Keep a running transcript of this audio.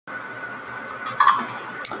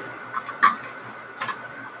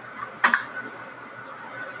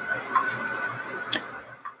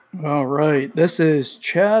All right. This is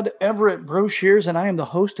Chad Everett Broshears, and I am the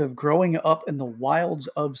host of Growing Up in the Wilds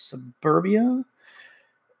of Suburbia.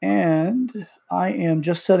 And I am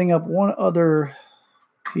just setting up one other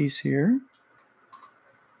piece here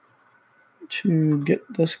to get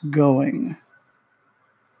this going.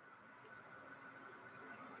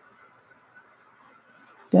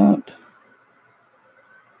 That.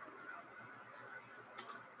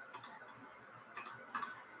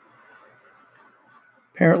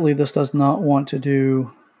 Apparently, this does not want to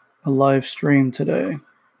do a live stream today.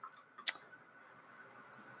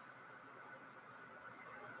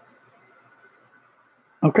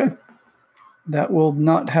 Okay. That will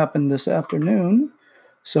not happen this afternoon.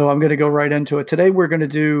 So I'm going to go right into it. Today,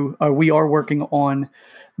 we are working on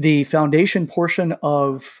the foundation portion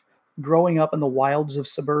of Growing Up in the Wilds of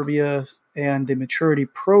Suburbia and the maturity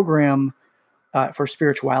program for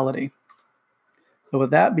spirituality. So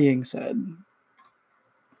with that being said,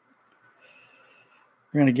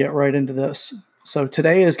 we're going to get right into this. So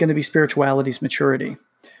today is going to be spirituality's maturity.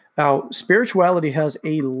 Now, spirituality has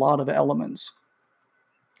a lot of elements.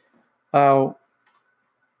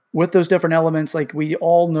 With those different elements, like we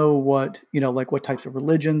all know what types of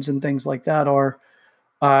religions and things like that are.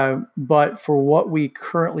 But for what we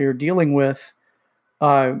currently are dealing with,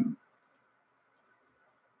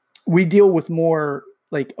 we deal with more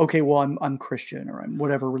like, okay, well, I'm Christian or I'm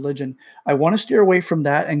whatever religion. I want to steer away from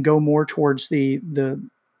that and go more towards the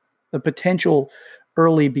potential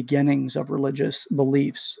early beginnings of religious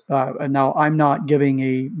beliefs. And now I'm not giving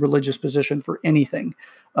a religious position for anything.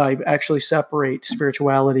 I actually separate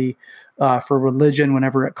spirituality for religion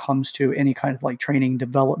whenever it comes to any kind of like training,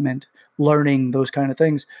 development, learning, those kind of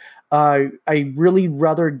things. I really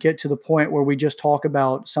rather get to the point where we just talk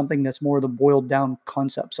about something that's more the boiled down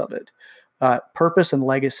concepts of it. Purpose and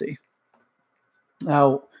legacy.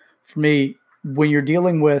 Now, for me, when you're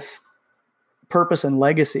dealing with purpose and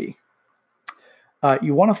legacy,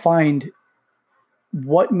 you want to find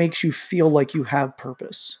what makes you feel like you have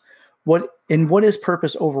purpose. What is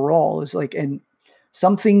purpose overall is like, and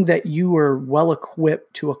something that you are well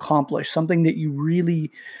equipped to accomplish, something that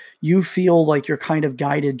you feel like you're kind of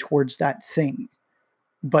guided towards that thing,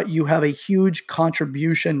 but you have a huge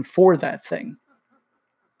contribution for that thing.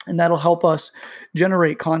 And that'll help us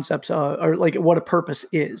generate concepts or like what a purpose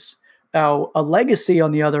is. Now, a legacy,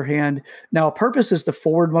 on the other hand, now a purpose is the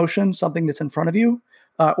forward motion, something that's in front of you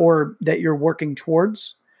or that you're working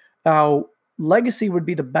towards. Now, legacy would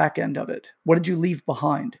be the back end of it. What did you leave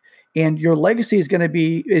behind? And your legacy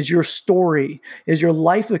is your story, is your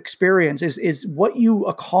life experience, is what you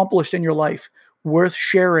accomplished in your life worth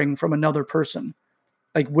sharing from another person?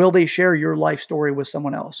 Like, will they share your life story with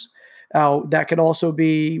someone else? That could also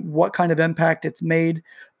be what kind of impact it's made,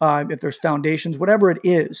 if there's foundations, whatever it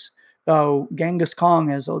is. Genghis Khan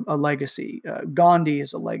has a legacy. Gandhi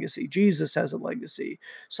has a legacy. Jesus has a legacy.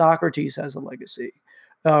 Socrates has a legacy.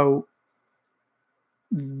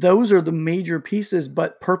 Those are the major pieces,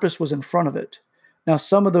 but purpose was in front of it. Now,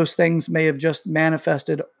 some of those things may have just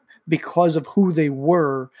manifested because of who they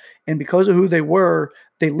were, and because of who they were,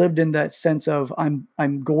 they lived in that sense of I'm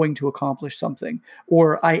going to accomplish something,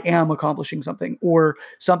 or I am accomplishing something, or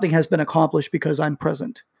something has been accomplished because I'm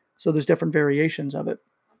present. So there's different variations of it.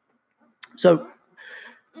 So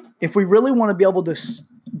if we really want to be able to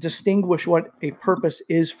distinguish what a purpose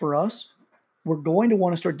is for us, we're going to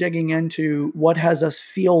want to start digging into what has us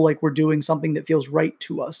feel like we're doing something that feels right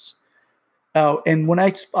to us. And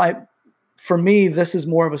when for me, this is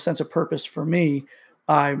more of a sense of purpose for me,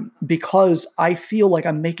 because I feel like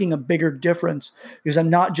I'm making a bigger difference, because I'm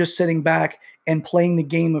not just sitting back and playing the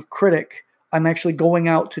game of critic. I'm actually going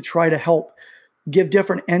out to try to help give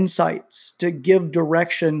different insights, to give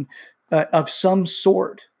direction of some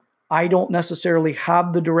sort. I don't necessarily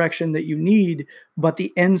have the direction that you need, but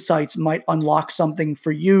the insights might unlock something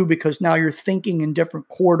for you, because now you're thinking in different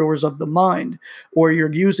corridors of the mind, or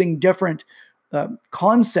you're using different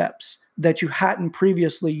concepts that you hadn't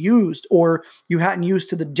previously used, or you hadn't used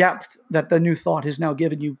to the depth that the new thought has now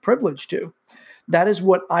given you privilege to. That is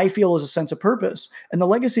what I feel is a sense of purpose. And the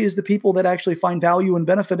legacy is the people that actually find value and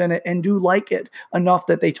benefit in it and do like it enough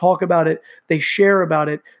that they talk about it, they share about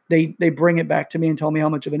it, they bring it back to me and tell me how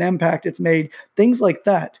much of an impact it's made. Things like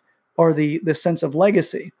that are the sense of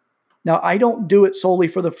legacy. Now, I don't do it solely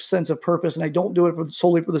for the sense of purpose, and I don't do it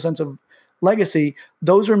solely for the sense of legacy.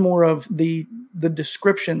 Those are more of the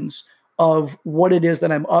descriptions of what it is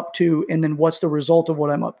that I'm up to, and then what's the result of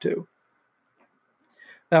what I'm up to.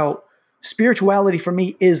 Now, spirituality for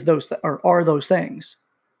me is are those things.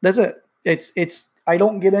 That's it. It's I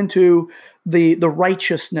don't get into the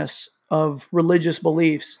righteousness of religious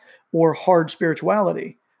beliefs or hard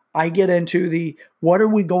spirituality. I get into the what are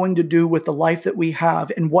we going to do with the life that we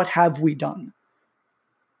have and what have we done?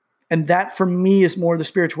 And that for me is more the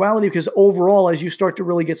spirituality, because overall, as you start to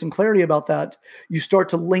really get some clarity about that, you start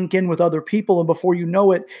to link in with other people. And before you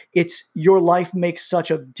know it, it's your life makes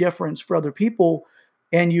such a difference for other people.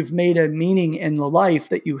 And you've made a meaning in the life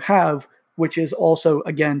that you have, which is also,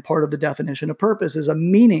 again, part of the definition of purpose is a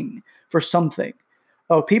meaning for something.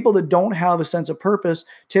 Oh, people that don't have a sense of purpose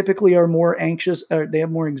typically are more anxious, or they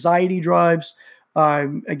have more anxiety drives.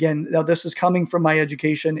 Again, now this is coming from my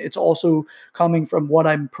education. It's also coming from what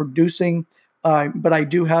I'm producing. But I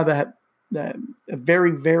do have a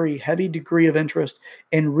very, very heavy degree of interest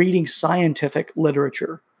in reading scientific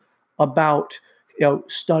literature about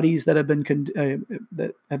studies that have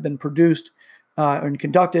been produced and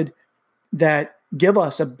conducted that give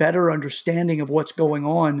us a better understanding of what's going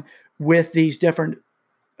on with these different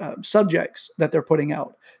subjects that they're putting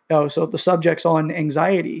out. So the subjects on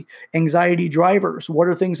anxiety drivers, what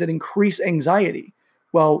are things that increase anxiety?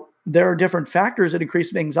 Well, there are different factors that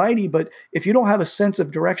increase anxiety, but if you don't have a sense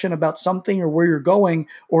of direction about something or where you're going,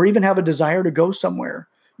 or even have a desire to go somewhere,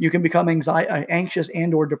 you can become anxious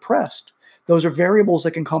and or depressed. Those are variables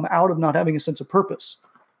that can come out of not having a sense of purpose.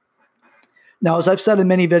 Now, as I've said in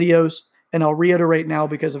many videos, and I'll reiterate now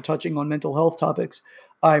because of touching on mental health topics,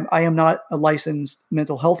 I am not a licensed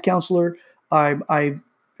mental health counselor. I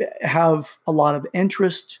have a lot of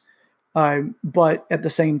interest, but at the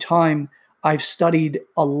same time, I've studied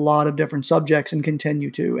a lot of different subjects and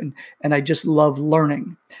continue to, and I just love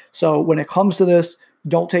learning. So when it comes to this,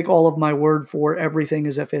 don't take all of my word for everything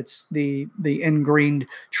as if it's the ingrained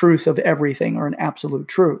truth of everything or an absolute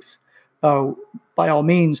truth. By all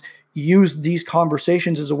means, use these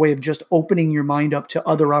conversations as a way of just opening your mind up to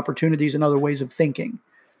other opportunities and other ways of thinking.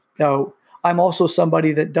 Now, I'm also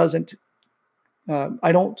somebody that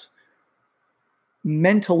I don't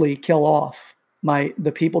mentally kill off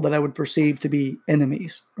the people that I would perceive to be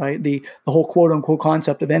enemies, right? The whole quote unquote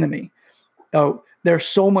concept of enemy. There's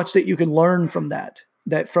so much that you can learn from that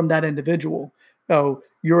individual.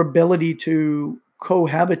 Your ability to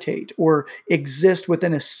cohabitate or exist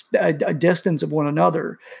within a distance of one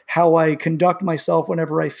another, how I conduct myself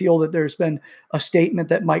whenever I feel that there's been a statement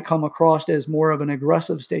that might come across as more of an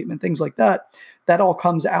aggressive statement, things like that. That all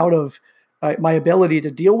comes out of my ability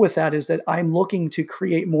to deal with that, is that I'm looking to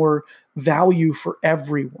create more value for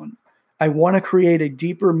everyone. I want to create a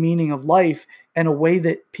deeper meaning of life in a way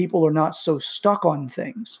that people are not so stuck on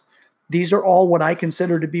things. These are all what I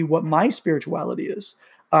consider to be what my spirituality is.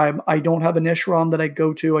 I don't have an ishram that I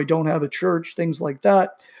go to. I don't have a church, things like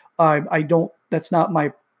that. That's not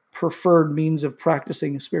my preferred means of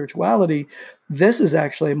practicing spirituality. This is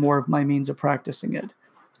actually more of my means of practicing it.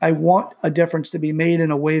 I want a difference to be made in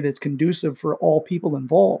a way that's conducive for all people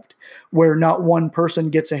involved, where not one person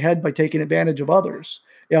gets ahead by taking advantage of others.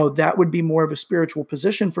 That would be more of a spiritual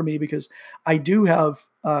position for me, because I do have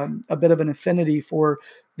a bit of an affinity for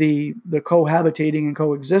the cohabitating and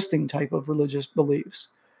coexisting type of religious beliefs.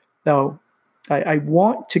 Now, I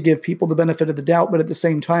want to give people the benefit of the doubt, but at the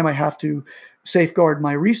same time, I have to safeguard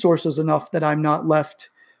my resources enough that I'm not left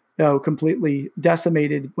completely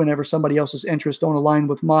decimated whenever somebody else's interests don't align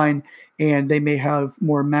with mine and they may have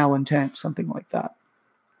more malintent, something like that.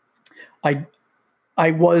 I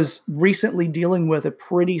was recently dealing with a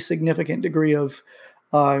pretty significant degree of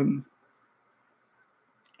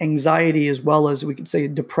anxiety, as well as, we could say,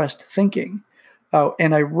 depressed thinking.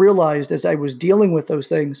 And I realized as I was dealing with those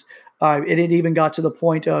things, it had even got to the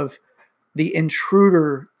point of the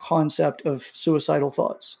intruder concept of suicidal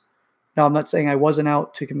thoughts. Now, I'm not saying I wasn't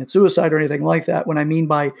out to commit suicide or anything like that. What I mean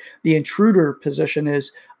by the intruder position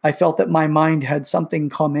is I felt that my mind had something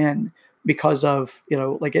come in because of,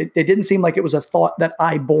 like it didn't seem like it was a thought that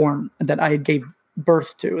that I gave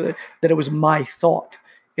birth to, that it was my thought.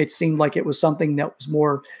 It seemed like it was something that was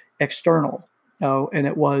more external. And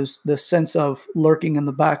it was the sense of lurking in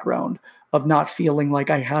the background of not feeling like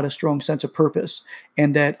I had a strong sense of purpose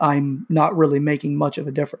and that I'm not really making much of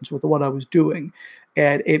a difference with what I was doing.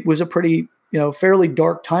 And it was a pretty, fairly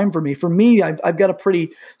dark time for me. For me, I've got a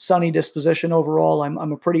pretty sunny disposition overall. I'm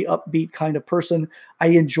a pretty upbeat kind of person. I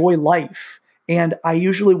enjoy life, and I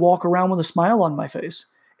usually walk around with a smile on my face.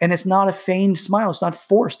 And it's not a feigned smile. It's not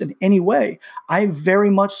forced in any way. I very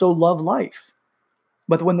much so love life.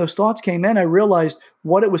 But when those thoughts came in, I realized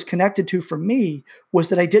what it was connected to for me was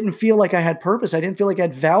that I didn't feel like I had purpose. I didn't feel like I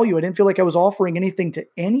had value. I didn't feel like I was offering anything to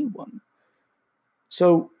anyone.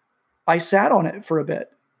 So I sat on it for a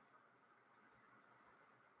bit.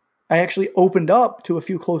 I actually opened up to a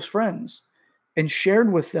few close friends and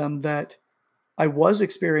shared with them that I was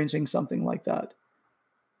experiencing something like that.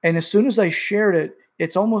 And as soon as I shared it,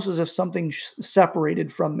 it's almost as if something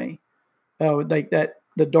separated from me. Like that,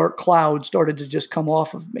 the dark cloud started to just come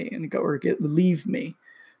off of me and leave me,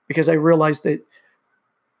 because I realized that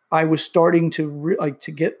I was starting to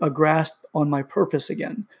to get a grasp on my purpose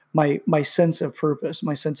again, my sense of purpose,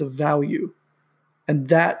 my sense of value, and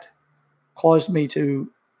that caused me to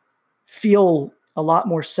feel a lot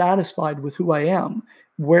more satisfied with who I am,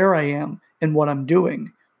 where I am, and what I'm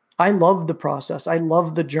doing. I love the process. I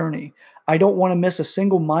love the journey. I don't want to miss a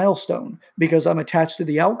single milestone because I'm attached to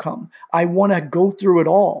the outcome. I want to go through it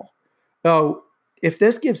all. So if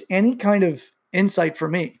this gives any kind of insight for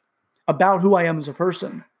me about who I am as a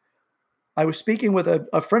person, I was speaking with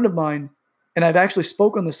a friend of mine, and I've actually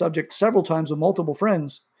spoken on the subject several times with multiple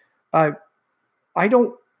friends. I'm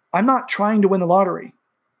not trying to win the lottery.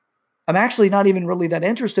 I'm actually not even really that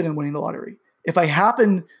interested in winning the lottery. If I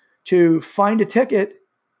happen to find a ticket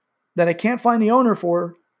that I can't find the owner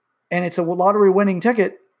for, and it's a lottery winning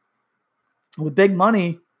ticket with big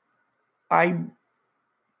money, I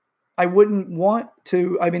wouldn't want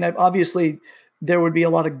to. I mean, obviously there would be a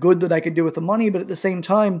lot of good that I could do with the money, but at the same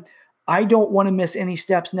time, I don't want to miss any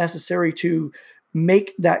steps necessary to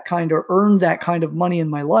make that kind or earn that kind of money in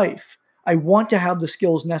my life. I want to have the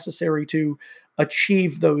skills necessary to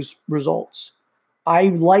achieve those results. I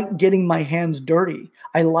like getting my hands dirty.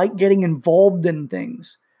 I like getting involved in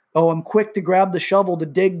things. Oh, I'm quick to grab the shovel to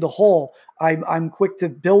dig the hole. I'm quick to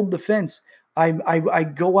build the fence. I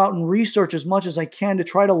go out and research as much as I can to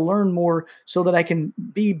try to learn more so that I can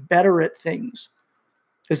be better at things.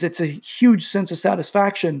 Because it's a huge sense of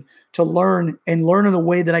satisfaction to learn and learn in a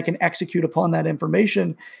way that I can execute upon that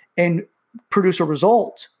information and produce a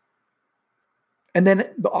result. And then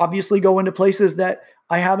obviously go into places that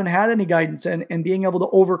I haven't had any guidance in, and being able to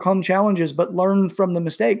overcome challenges, but learn from the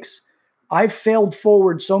mistakes. I've failed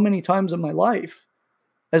forward so many times in my life.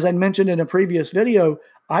 As I mentioned in a previous video,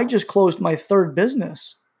 I just closed my third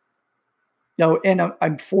business. Now, and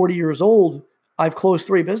I'm 40 years old. I've closed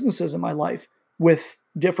 3 businesses in my life with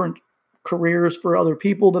different careers for other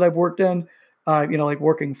people that I've worked in, like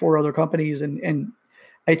working for other companies. And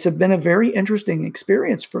it's been a very interesting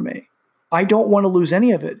experience for me. I don't want to lose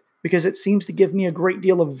any of it because it seems to give me a great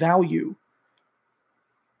deal of value.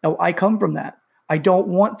 Now, I come from that. I don't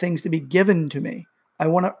want things to be given to me. I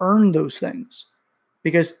want to earn those things,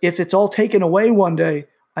 because if it's all taken away one day,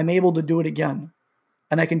 I'm able to do it again,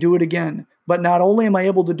 and I can do it again. But not only am I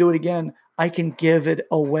able to do it again, I can give it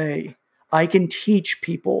away. I can teach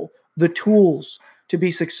people the tools to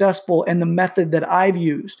be successful and the method that I've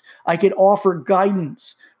used. I could offer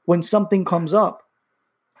guidance when something comes up.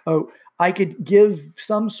 Oh, I could give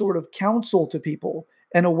some sort of counsel to people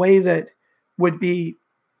in a way that would be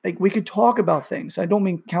like, we could talk about things. I don't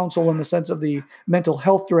mean counsel in the sense of the mental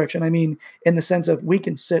health direction. I mean in the sense of we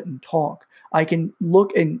can sit and talk. I can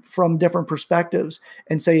look from different perspectives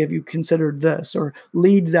and say, have you considered this? Or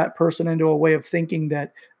lead that person into a way of thinking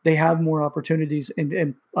that they have more opportunities,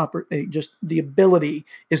 and just the ability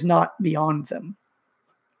is not beyond them.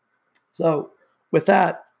 So with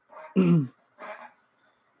that,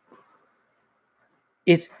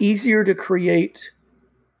 it's easier to create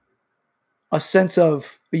a sense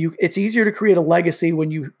of it's easier to create a legacy when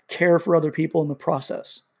you care for other people in the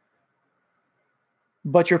process.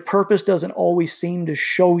 But your purpose doesn't always seem to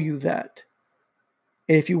show you that.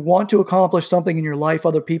 And if you want to accomplish something in your life,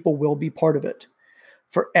 other people will be part of it.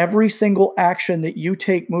 For every single action that you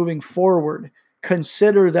take moving forward,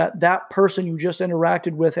 consider that person you just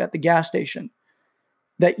interacted with at the gas station,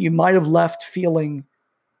 that you might have left feeling,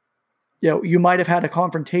 you might have had a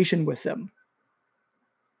confrontation with them,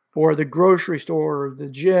 or the grocery store, or the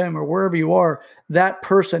gym, or wherever you are, that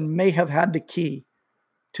person may have had the key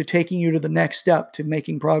to taking you to the next step, to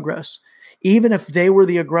making progress. Even if they were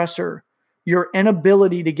the aggressor, your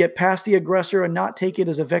inability to get past the aggressor and not take it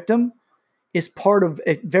as a victim is part of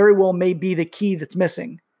it. Very well may be the key that's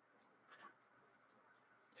missing.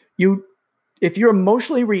 If you're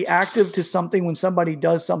emotionally reactive to something when somebody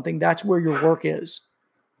does something, that's where your work is.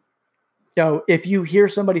 If you hear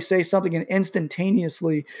somebody say something and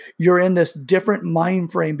instantaneously you're in this different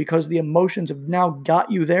mind frame because the emotions have now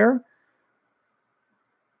got you there,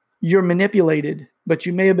 you're manipulated, but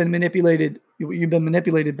you may have been manipulated. You've been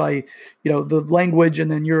manipulated by, the language,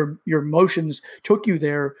 and then your emotions took you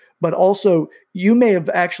there. But also you may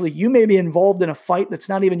be involved in a fight that's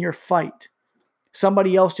not even your fight.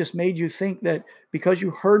 Somebody else just made you think that because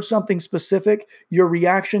you heard something specific, your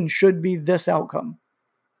reaction should be this outcome.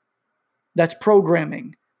 That's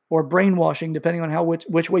programming or brainwashing, depending on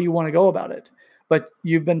which way you want to go about it. But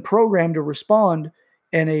you've been programmed to respond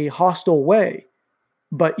in a hostile way.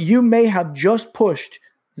 But you may have just pushed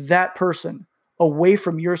that person away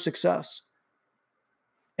from your success.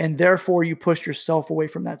 And therefore you push yourself away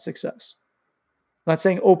from that success. I'm not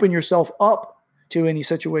saying open yourself up to any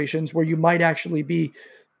situations where you might actually be,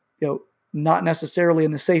 not necessarily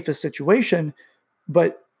in the safest situation,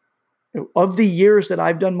 but of the years that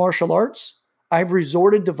I've done martial arts, I've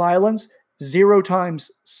resorted to violence 0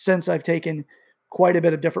 times since I've taken quite a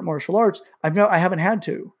bit of different martial arts. I haven't had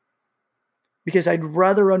to, because I'd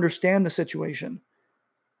rather understand the situation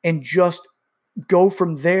and just go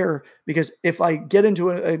from there. Because if I get into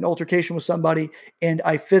an altercation with somebody and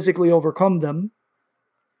I physically overcome them,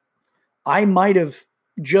 I might have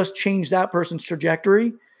just changed that person's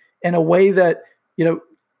trajectory in a way that,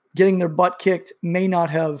 getting their butt kicked may not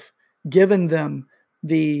have given them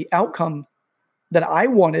the outcome that I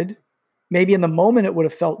wanted. Maybe in the moment it would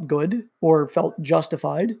have felt good or felt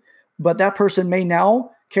justified, but that person may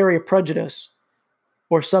now carry a prejudice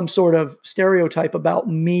or some sort of stereotype about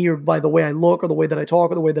me, or by the way I look, or the way that I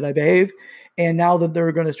talk, or the way that I behave. And now that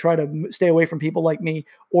they're going to try to stay away from people like me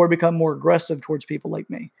or become more aggressive towards people like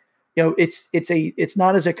me. It's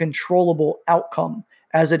not as a controllable outcome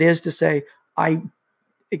as it is to say,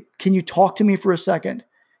 can you talk to me for a second?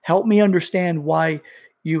 Help me understand why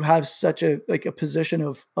you have such a position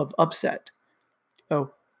of upset.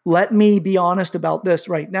 Oh, let me be honest about this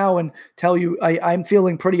right now and tell you I'm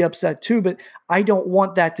feeling pretty upset too, but I don't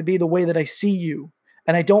want that to be the way that I see you.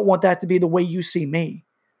 And I don't want that to be the way you see me.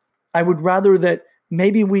 I would rather that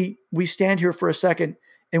maybe we stand here for a second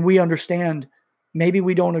and we understand. Maybe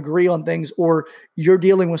we don't agree on things, or you're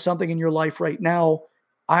dealing with something in your life right now.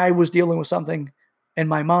 I was dealing with something in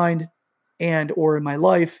my mind or in my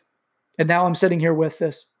life. And now I'm sitting here with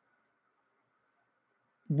this.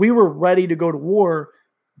 We were ready to go to war,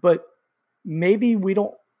 but maybe we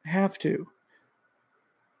don't have to.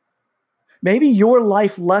 Maybe your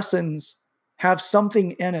life lessons have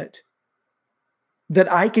something in it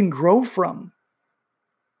that I can grow from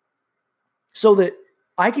so that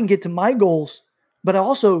I can get to my goals, but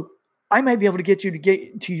also I might be able to get you to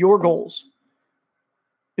get to your goals.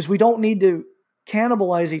 Because we don't need to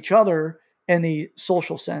cannibalize each other in the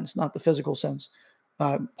social sense, not the physical sense.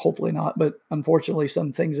 Hopefully not, but unfortunately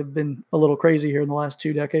some things have been a little crazy here in the last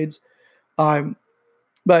 2 decades.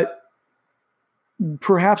 But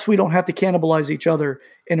perhaps we don't have to cannibalize each other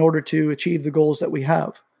in order to achieve the goals that we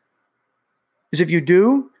have. Because if you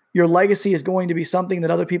do, your legacy is going to be something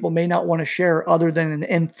that other people may not want to share other than an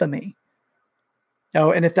infamy.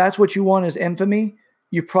 Now, and if that's what you want is infamy,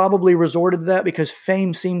 you probably resorted to that because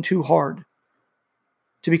fame seemed too hard.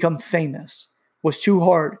 To become famous was too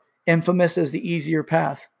hard. Infamous is the easier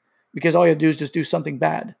path because all you have to do is just do something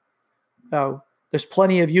bad. There's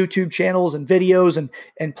plenty of YouTube channels and videos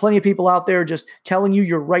and plenty of people out there just telling you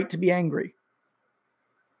you're right to be angry.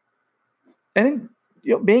 And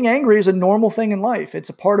being angry is a normal thing in life. It's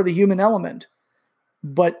a part of the human element.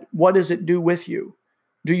 But what does it do with you?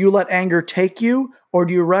 Do you let anger take you, or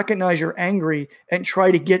do you recognize you're angry and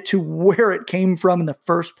try to get to where it came from in the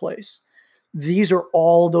first place? These are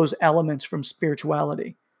all those elements from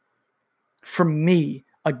spirituality. For me,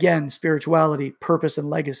 again, spirituality, purpose, and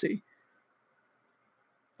legacy.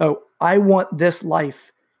 I want this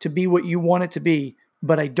life to be what you want it to be,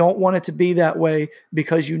 but I don't want it to be that way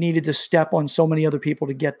because you needed to step on so many other people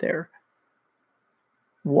to get there.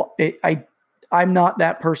 I'm not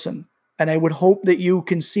that person. And I would hope that you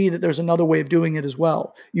can see that there's another way of doing it as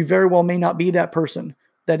well. You very well may not be that person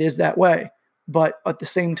that is that way, but at the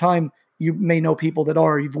same time, you may know people that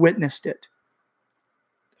are. You've witnessed it.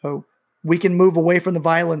 So we can move away from the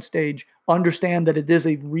violent stage, understand that it is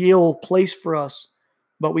a real place for us,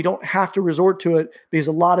 but we don't have to resort to it because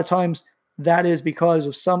a lot of times that is because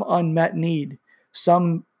of some unmet need,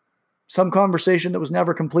 some conversation that was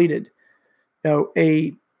never completed.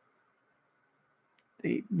 A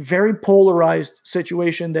very polarized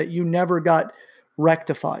situation that you never got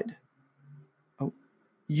rectified.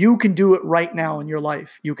 You can do it right now in your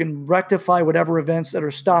life. You can rectify whatever events that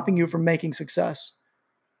are stopping you from making success.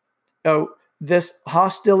 This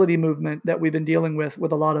hostility movement that we've been dealing with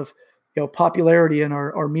a lot of popularity in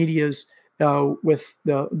our medias, with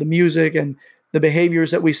the music and the behaviors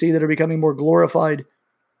that we see that are becoming more glorified,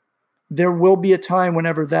 there will be a time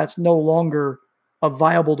whenever that's no longer a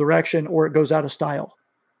viable direction or it goes out of style.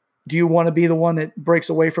 Do you want to be the one that breaks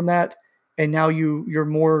away from that and now you're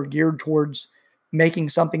more geared towards making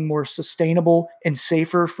something more sustainable and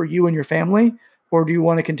safer for you and your family? Or do you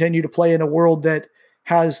want to continue to play in a world that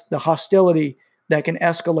has the hostility that can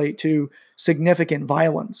escalate to significant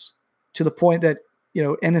violence to the point that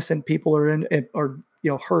innocent people are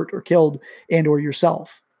hurt or killed, and or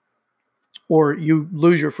yourself, or you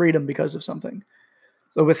lose your freedom because of something?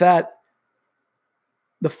 So with that,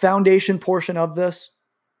 The foundation portion of this,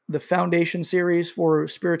 the foundation series for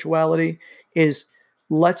spirituality, is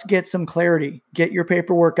let's get some clarity. Get your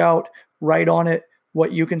paperwork out, write on it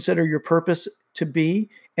what you consider your purpose to be.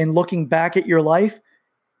 And looking back at your life,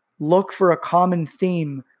 look for a common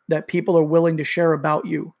theme that people are willing to share about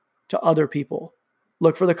you to other people.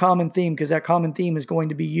 Look for the common theme, because that common theme is going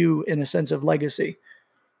to be you in a sense of legacy.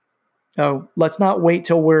 So let's not wait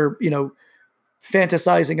till we're,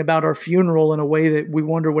 fantasizing about our funeral in a way that we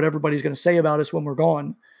wonder what everybody's going to say about us when we're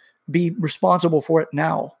gone. Be responsible for it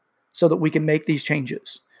now so that we can make these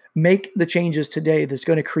changes. Make the changes today that's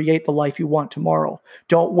going to create the life you want tomorrow.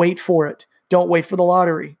 Don't wait for it. Don't wait for the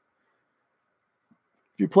lottery.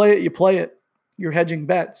 If you play it, you play it. You're hedging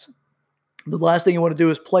bets. The last thing you want to do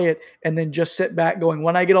is play it and then just sit back going,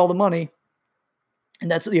 when I get all the money, and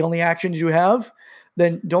that's the only actions you have,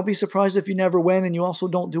 then don't be surprised if you never win and you also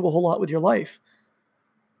don't do a whole lot with your life.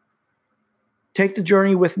 Take the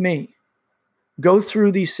journey with me. Go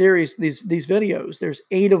through these series, these videos. There's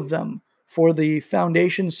 8 of them for the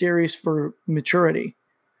foundation series for maturity.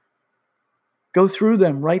 Go through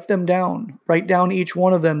them, write them down. Write down each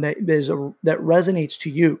one of them that resonates to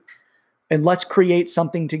you. And let's create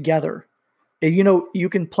something together. And, you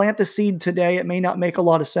can plant the seed today. It may not make a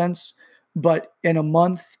lot of sense, but in a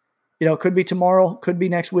month, it could be tomorrow, could be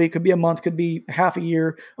next week, could be a month, could be half a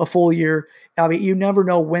year, a full year. I mean, you never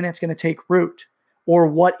know when it's going to take root, or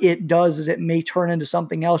what it does is it may turn into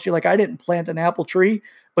something else. You're like, I didn't plant an apple tree,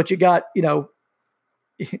 but you got, you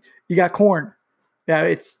got corn. Yeah,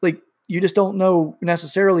 it's like, you just don't know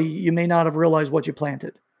necessarily. You may not have realized what you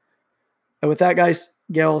planted. And with that, guys,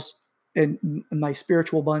 gals, and my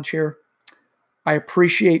spiritual bunch here, I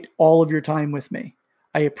appreciate all of your time with me.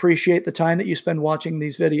 I appreciate the time that you spend watching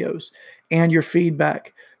these videos and your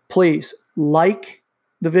feedback. Please like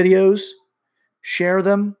the videos, share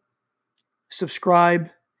them, subscribe,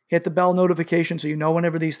 hit the bell notification so you know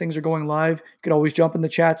whenever these things are going live. You can always jump in the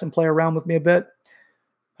chats and play around with me a bit.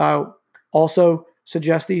 Also,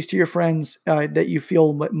 suggest these to your friends that you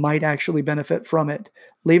feel might actually benefit from it.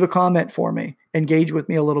 Leave a comment for me. Engage with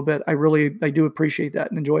me a little bit. I do appreciate that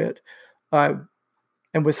and enjoy it.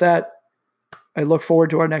 And with that, I look forward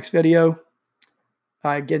to our next video.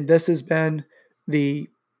 Again, this has been the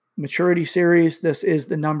maturity series. This is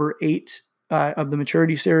the number 8 of the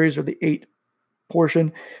maturity series, or the 8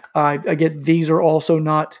 portion. Again, these are also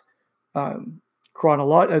not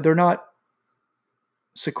chronological. They're not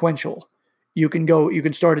sequential. You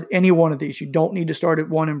can start at any one of these. You don't need to start at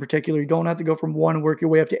one in particular. You don't have to go from 1 and work your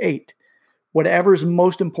way up to 8. Whatever is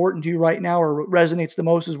most important to you right now, or what resonates the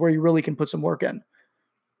most, is where you really can put some work in.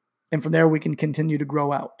 And from there, we can continue to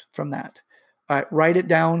grow out from that. All right, write it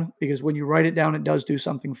down, because when you write it down, it does do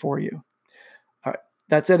something for you. All right,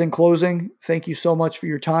 that's it in closing. Thank you so much for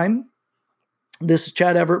your time. This is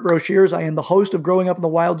Chad Everett Brochures. I am the host of Growing Up in the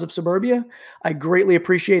Wilds of Suburbia. I greatly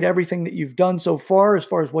appreciate everything that you've done so far as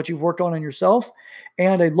what you've worked on yourself,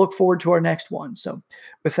 and I look forward to our next one. So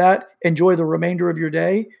with that, enjoy the remainder of your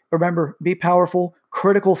day. Remember, be powerful,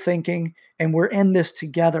 critical thinking, and we're in this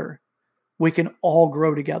together. We can all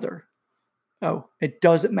grow together. Oh, it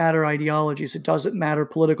doesn't matter ideologies. It doesn't matter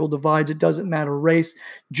political divides. It doesn't matter race,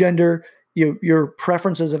 gender, your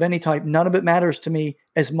preferences of any type. None of it matters to me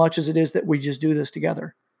as much as it is that we just do this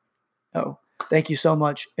together. Oh, thank you so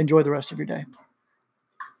much. Enjoy the rest of your day.